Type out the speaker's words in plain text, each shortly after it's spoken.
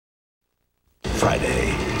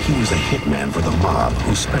Friday. He was a hitman for the mob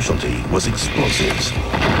whose specialty was explosives.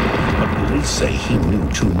 But police say he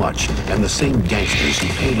knew too much, and the same gangsters who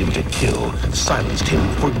paid him to kill silenced him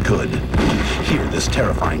for good. Here, this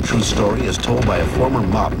terrifying true story is told by a former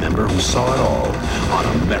mob member who saw it all on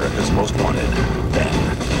America's Most Wanted.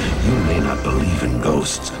 Ben, you may not believe in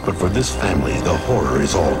ghosts, but for this family, the horror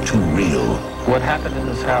is all too real. What happened in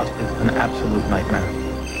this house is an absolute nightmare.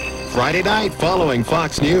 Friday night following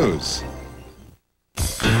Fox News.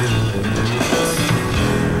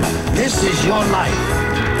 This is your life,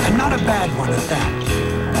 and not a bad one at that.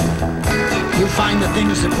 You find the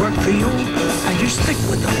things that work for you, and you stick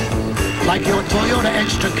with them. Like your Toyota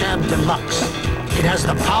Extra Cab Deluxe. It has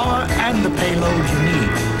the power and the payload you need.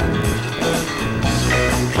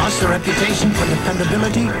 Plus the reputation for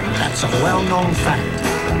dependability, that's a well-known fact.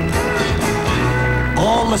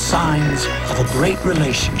 All the signs of a great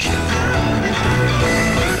relationship.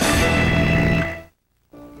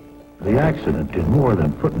 The accident did more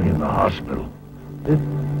than put me in the hospital. It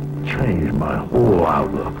changed my whole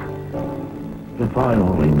outlook. If I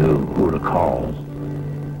only knew who to call.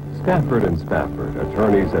 Stafford and Stafford,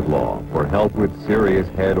 attorneys at law, for help with serious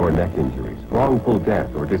head or neck injuries, wrongful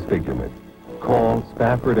death or disfigurement. Call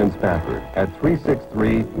Stafford and Stafford at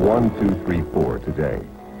 363-1234 today.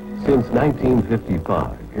 Since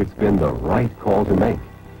 1955, it's been the right call to make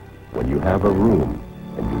when you have a room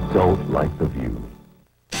and you don't like the view.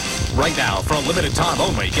 Right now, for a limited time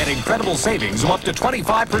only, get incredible savings of up to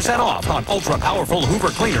 25% off on ultra-powerful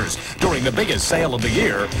Hoover cleaners during the biggest sale of the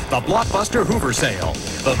year, the Blockbuster Hoover Sale.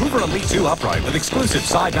 The Hoover Elite 2 Upright with exclusive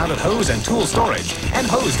side-mounted hose and tool storage and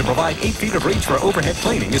hose to provide 8 feet of reach for overhead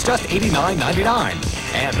cleaning is just $89.99.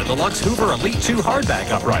 And the Deluxe Hoover Elite 2 Hardback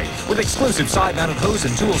Upright with exclusive side-mounted hose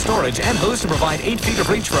and tool storage and hose to provide 8 feet of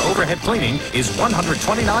reach for overhead cleaning is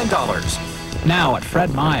 $129. Now at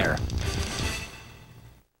Fred Meyer.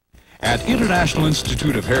 At International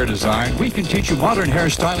Institute of Hair Design, we can teach you modern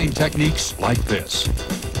hairstyling techniques like this.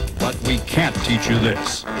 But we can't teach you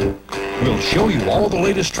this. We'll show you all the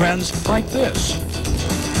latest trends like this.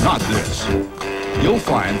 Not this. You'll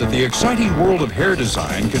find that the exciting world of hair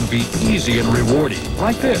design can be easy and rewarding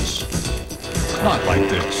like this. Not like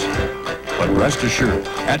this. But rest assured,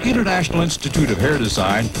 at International Institute of Hair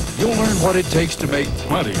Design, you'll learn what it takes to make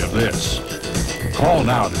plenty of this. Call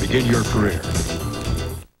now to begin your career.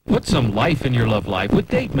 Put some life in your love life with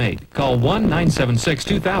DateMate. Call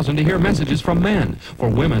 1-976-2000 to hear messages from men. For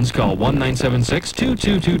women's, call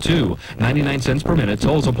 1-976-2222. 99 cents per minute,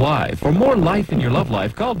 tolls apply. For more life in your love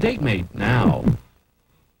life, call DateMate now.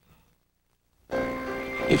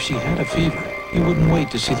 If she had a fever, you wouldn't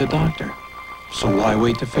wait to see the doctor. So why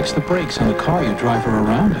wait to fix the brakes on the car you drive her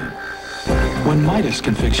around in? When Midas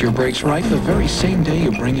can fix your brakes right the very same day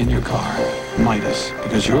you bring in your car. Midas,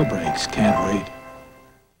 because your brakes can't wait.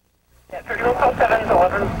 For local 7 to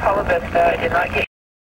 11, Palo Vista, you're not getting